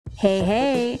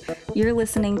Hey, you're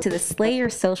listening to the Slay Your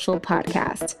Social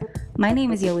podcast. My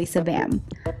name is Yolisa Bam.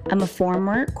 I'm a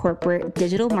former corporate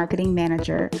digital marketing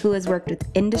manager who has worked with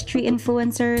industry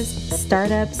influencers,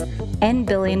 startups, and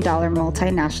billion-dollar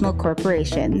multinational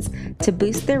corporations to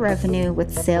boost their revenue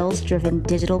with sales-driven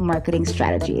digital marketing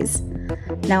strategies.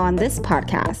 Now, on this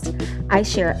podcast, I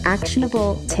share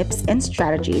actionable tips and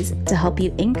strategies to help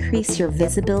you increase your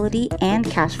visibility and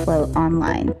cash flow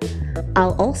online.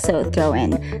 I'll also throw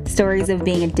in stories of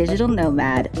being a digital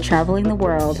nomad, traveling the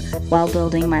world while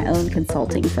building my own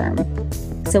consulting firm.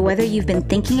 So, whether you've been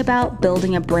thinking about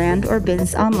building a brand or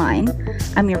business online,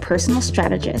 I'm your personal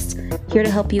strategist, here to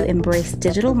help you embrace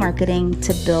digital marketing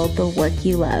to build the work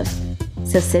you love.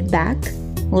 So, sit back,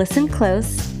 listen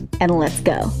close, and let's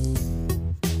go.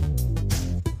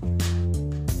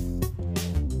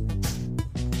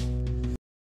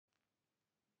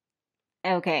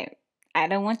 Okay, I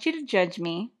don't want you to judge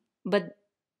me, but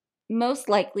most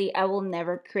likely I will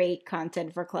never create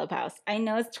content for Clubhouse. I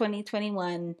know it's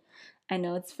 2021. I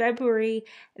know it's February.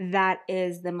 That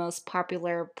is the most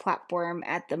popular platform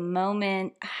at the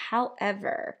moment.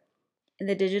 However, in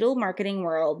the digital marketing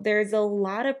world, there's a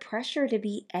lot of pressure to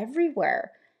be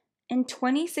everywhere. In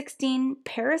 2016,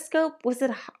 Periscope was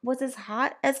as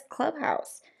hot as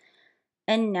Clubhouse.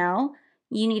 And now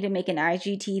you need to make an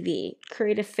IGTV,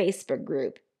 create a Facebook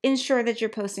group, ensure that you're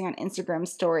posting on Instagram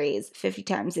stories 50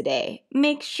 times a day.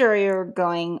 Make sure you're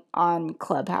going on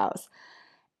Clubhouse.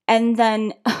 And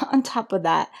then on top of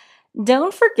that,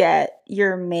 don't forget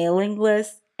your mailing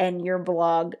list and your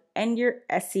blog and your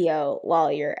SEO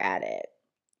while you're at it.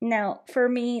 Now, for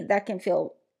me, that can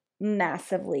feel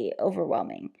massively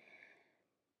overwhelming.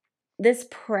 This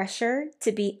pressure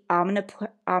to be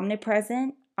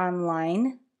omnipresent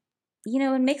online,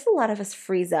 it makes a lot of us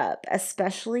freeze up,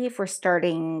 especially if we're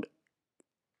starting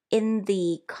in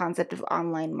the concept of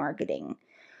online marketing.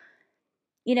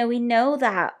 We know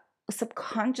that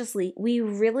subconsciously we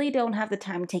really don't have the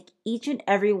time to take each and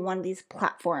every one of these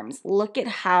platforms, look at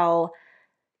how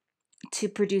to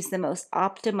produce the most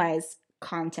optimized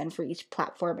content for each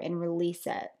platform and release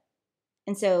it.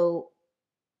 And so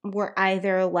we're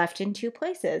either left in two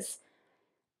places.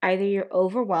 Either you're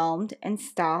overwhelmed and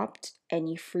stopped and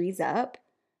you freeze up,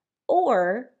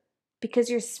 or because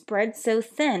you're spread so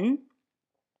thin,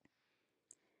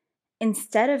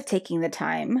 instead of taking the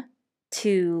time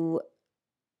to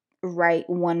write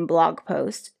one blog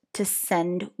post, to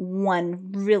send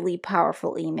one really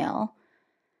powerful email,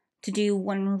 to do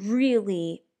one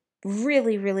really,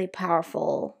 really, really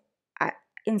powerful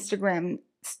Instagram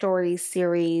story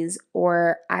series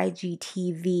or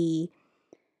IGTV,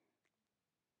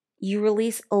 you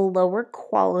release a lower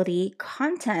quality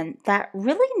content that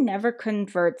really never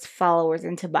converts followers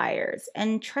into buyers.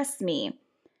 And trust me,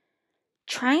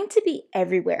 trying to be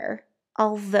everywhere,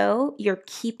 although you're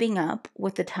keeping up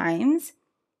with the times,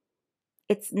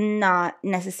 it's not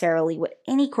necessarily what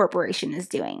any corporation is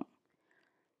doing.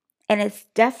 And it's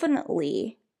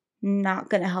definitely not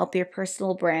going to help your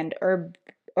personal brand or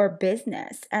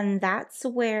business. And that's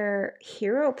where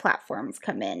hero platforms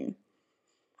come in.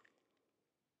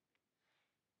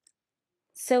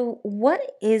 So, what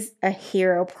is a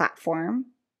hero platform?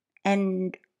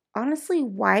 And honestly,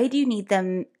 why do you need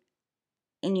them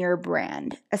in your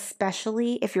brand,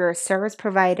 especially if you're a service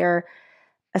provider,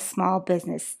 a small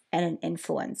business, and an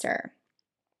influencer?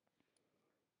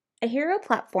 A hero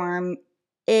platform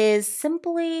is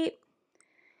simply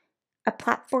a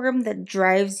platform that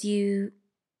drives you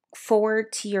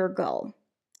forward to your goal.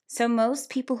 So, most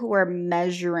people who are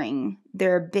measuring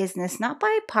their business not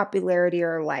by popularity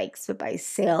or likes, but by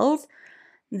sales,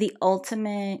 the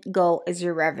ultimate goal is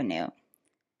your revenue.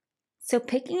 So,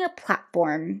 picking a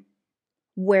platform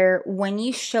where when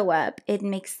you show up, it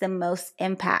makes the most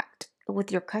impact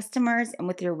with your customers and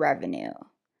with your revenue.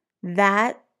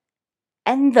 That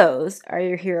and those are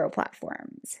your hero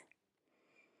platforms.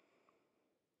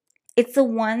 It's the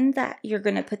one that you're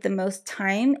going to put the most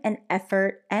time and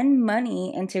effort and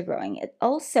money into growing. It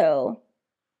also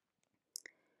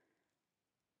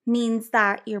means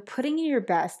that you're putting in your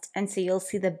best, and so you'll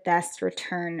see the best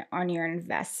return on your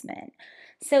investment.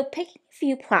 So, picking a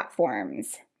few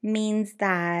platforms means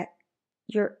that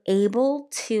you're able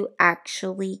to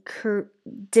actually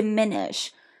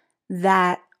diminish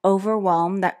that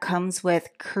overwhelm that comes with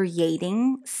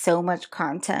creating so much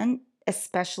content,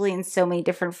 especially in so many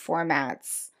different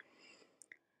formats.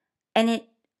 And it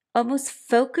almost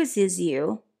focuses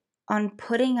you on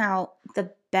putting out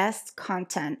the best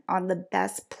content on the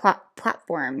best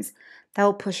platforms that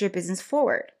will push your business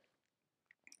forward.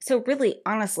 So, really,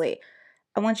 honestly,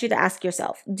 I want you to ask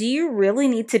yourself, do you really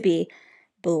need to be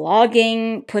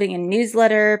blogging, putting a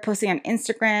newsletter, posting on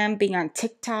Instagram, being on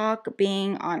TikTok,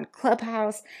 being on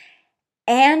Clubhouse,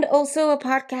 and also a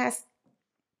podcast?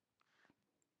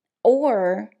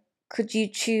 Or could you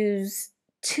choose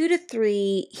 2 to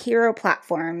 3 hero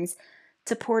platforms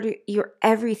to pour your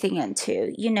everything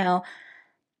into?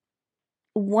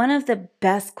 One of the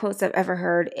best quotes I've ever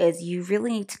heard is, you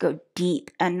really need to go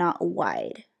deep and not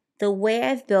wide. The way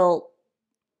I've built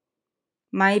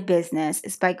my business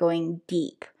is by going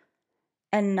deep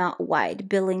and not wide,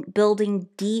 building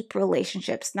deep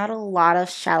relationships, not a lot of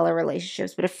shallow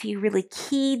relationships, but a few really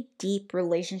key deep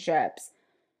relationships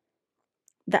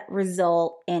that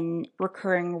result in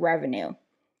recurring revenue.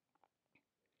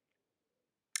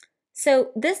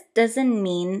 So this doesn't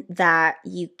mean that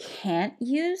you can't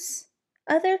use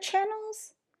other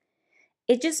channels.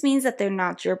 It just means that they're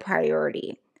not your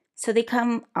priority. So they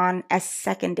come on as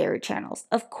secondary channels.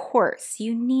 Of course,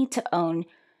 you need to own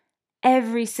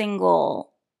every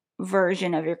single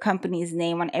version of your company's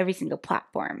name on every single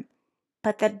platform.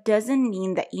 But that doesn't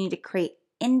mean that you need to create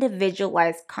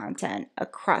individualized content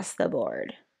across the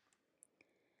board.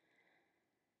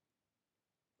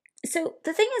 So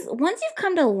the thing is, once you've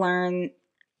come to learn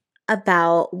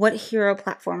about what hero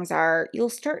platforms are, you'll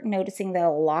start noticing that a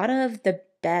lot of the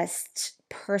best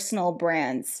personal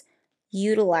brands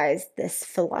utilize this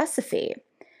philosophy.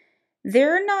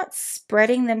 They're not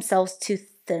spreading themselves too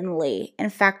thinly. In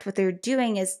fact, what they're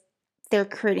doing is they're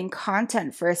creating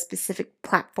content for a specific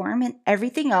platform, and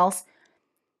everything else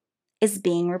is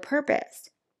being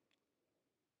repurposed.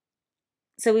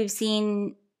 So we've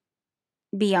seen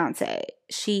Beyonce.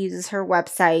 She uses her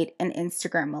website and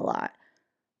Instagram a lot.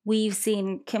 We've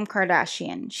seen Kim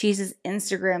Kardashian. She uses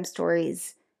Instagram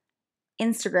stories,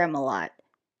 Instagram a lot,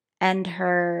 and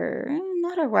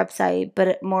not her website,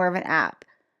 but more of an app.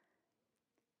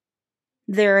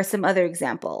 There are some other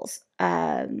examples.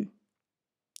 Jenna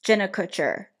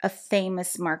Kutcher, a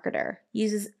famous marketer,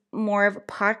 uses more of a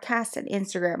podcast and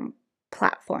Instagram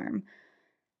platform.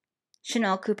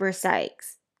 Chanel Cooper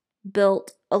Sykes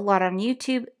built a lot on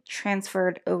YouTube,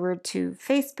 transferred over to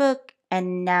Facebook,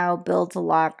 and now builds a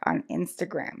lot on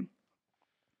Instagram.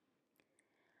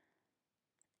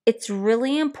 It's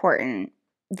really important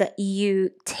that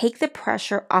you take the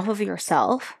pressure off of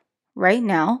yourself right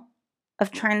now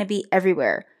of trying to be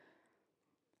everywhere.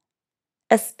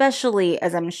 Especially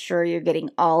as I'm sure you're getting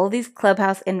all of these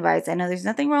Clubhouse invites. I know there's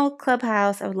nothing wrong with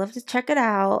Clubhouse. I would love to check it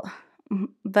out.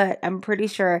 But I'm pretty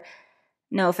sure,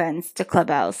 no offense to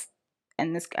Clubhouse,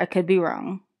 and this I could be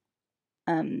wrong.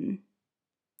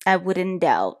 I wouldn't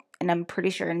doubt, and I'm pretty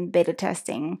sure in beta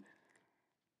testing,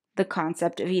 the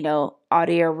concept of,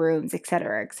 audio rooms, et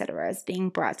cetera, is being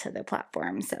brought to the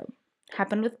platform. So,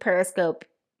 happened with Periscope,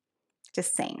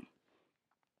 just saying.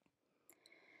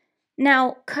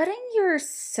 Now, cutting your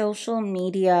social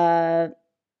media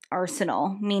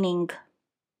arsenal, meaning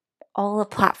all the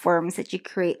platforms that you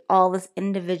create all this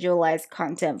individualized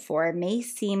content for, may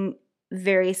seem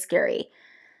very scary.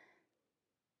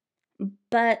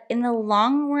 But in the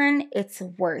long run, it's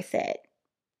worth it.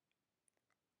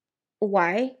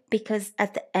 Why? Because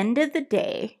at the end of the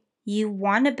day, you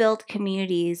want to build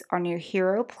communities on your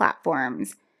hero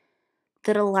platforms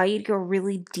that allow you to go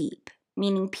really deep,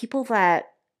 meaning people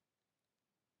that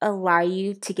allow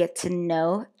you to get to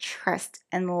know, trust,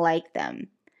 and like them.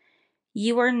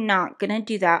 You are not going to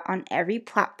do that on every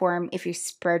platform if you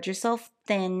spread yourself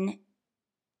thin,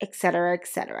 etc.,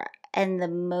 etc. And the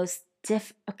most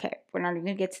we're not even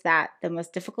going to get to that. The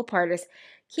most difficult part is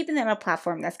keeping that on a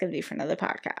platform. That's going to be for another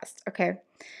podcast, okay?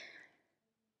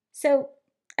 So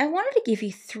I wanted to give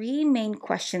you 3 main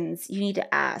questions you need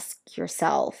to ask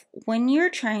yourself when you're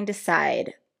trying to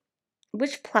decide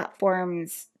which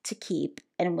platforms to keep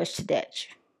and which to ditch.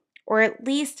 Or at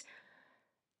least,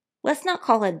 let's not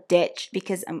call it ditch,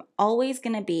 because I'm always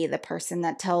going to be the person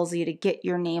that tells you to get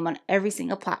your name on every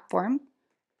single platform.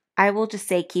 I will just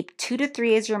say keep 2 to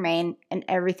 3 as your main, and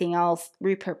everything else,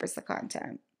 repurpose the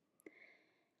content.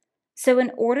 So in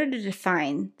order to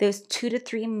define those 2 to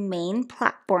 3 main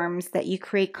platforms that you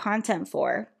create content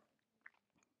for,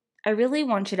 I really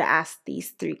want you to ask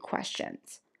these 3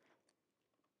 questions.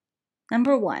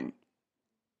 Number 1,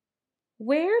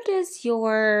 where does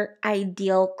your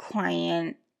ideal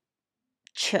client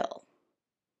chill?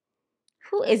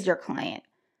 Who is your client?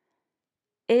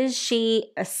 Is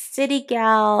she a city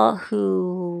gal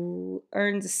who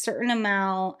earns a certain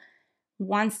amount,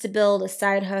 wants to build a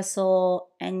side hustle,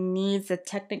 and needs a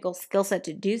technical skill set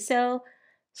to do so?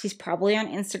 She's probably on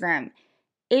Instagram.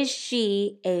 Is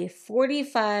she a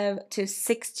 45 to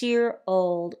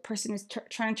 60-year-old person who's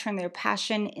trying to turn their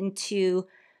passion into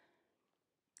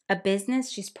A business,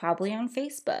 she's probably on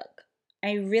Facebook.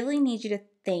 I really need you to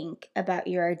think about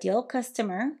your ideal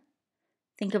customer.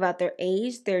 Think about their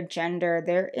age, their gender,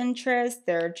 their interest,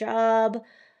 their job,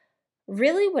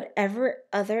 really whatever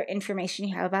other information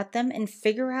you have about them, and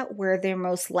figure out where they're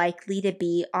most likely to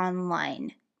be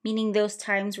online. Meaning those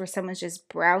times where someone's just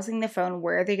browsing the phone,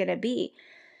 where are they going to be?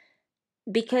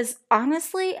 Because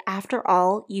honestly, after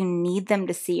all, you need them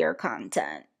to see your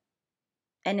content.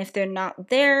 And if they're not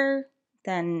there,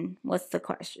 then what's the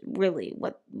question? Really,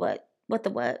 what?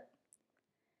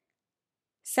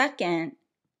 Second,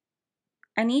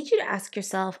 I need you to ask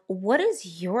yourself, what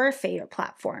is your favorite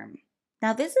platform?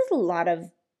 Now, this is a lot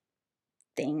of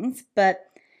things, but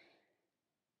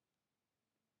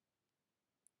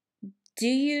do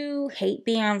you hate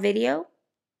being on video?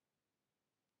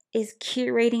 Is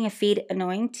curating a feed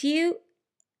annoying to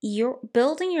you?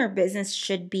 Building your business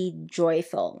should be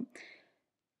joyful.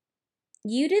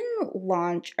 You didn't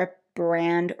launch a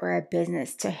brand or a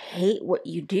business to hate what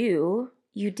you do.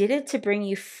 You did it to bring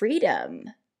you freedom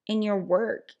in your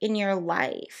work, in your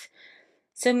life.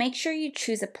 So make sure you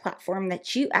choose a platform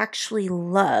that you actually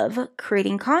love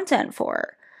creating content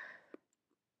for.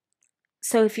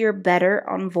 So if you're better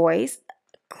on voice,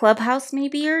 Clubhouse may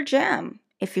be your jam.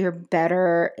 If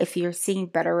you're seeing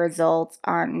better results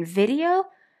on video,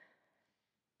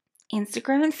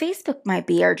 Instagram and Facebook might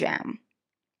be your jam.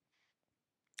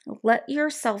 Let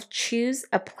yourself choose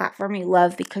a platform you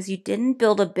love, because you didn't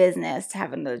build a business to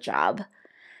have another job.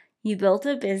 You built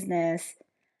a business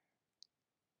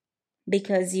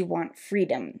because you want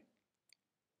freedom.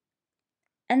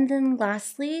 And then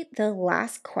lastly, the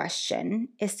last question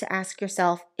is to ask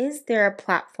yourself, is there a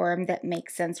platform that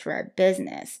makes sense for a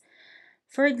business?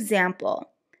 For example,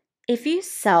 if you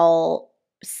sell,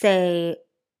 say,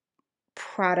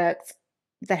 products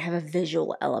that have a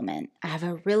visual element. I have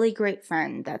a really great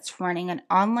friend that's running an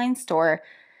online store,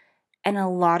 and a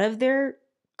lot of their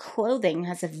clothing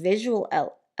has a visual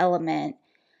element.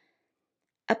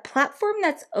 A platform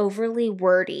that's overly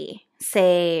wordy,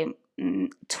 say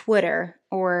Twitter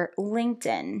or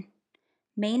LinkedIn,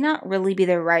 may not really be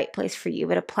the right place for you,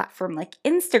 but a platform like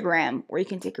Instagram, where you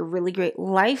can take a really great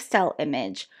lifestyle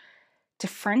image,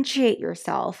 differentiate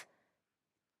yourself,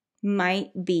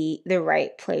 might be the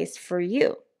right place for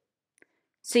you.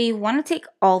 So you want to take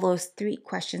all those 3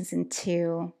 questions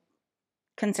into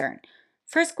concern.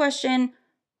 First question,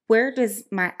 where does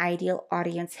my ideal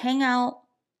audience hang out?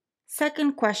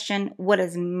 Second question, what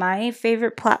is my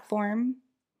favorite platform?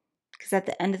 Because at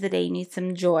the end of the day, you need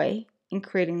some joy in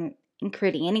creating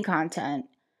any content.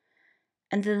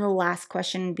 And then the last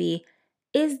question would be,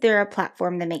 is there a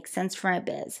platform that makes sense for my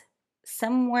biz?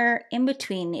 Somewhere in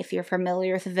between, if you're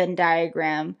familiar with the Venn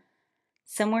diagram,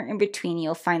 somewhere in between,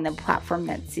 you'll find the platform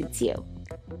that suits you.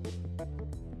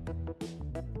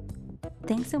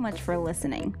 Thanks so much for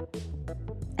listening.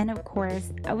 And of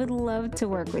course, I would love to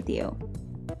work with you.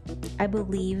 I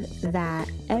believe that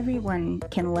everyone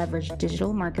can leverage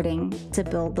digital marketing to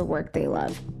build the work they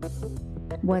love.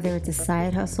 Whether it's a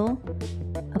side hustle,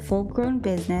 a full-grown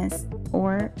business,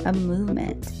 or a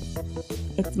movement,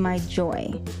 it's my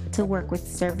joy to work with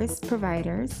service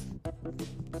providers,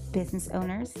 business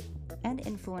owners, and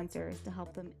influencers to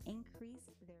help them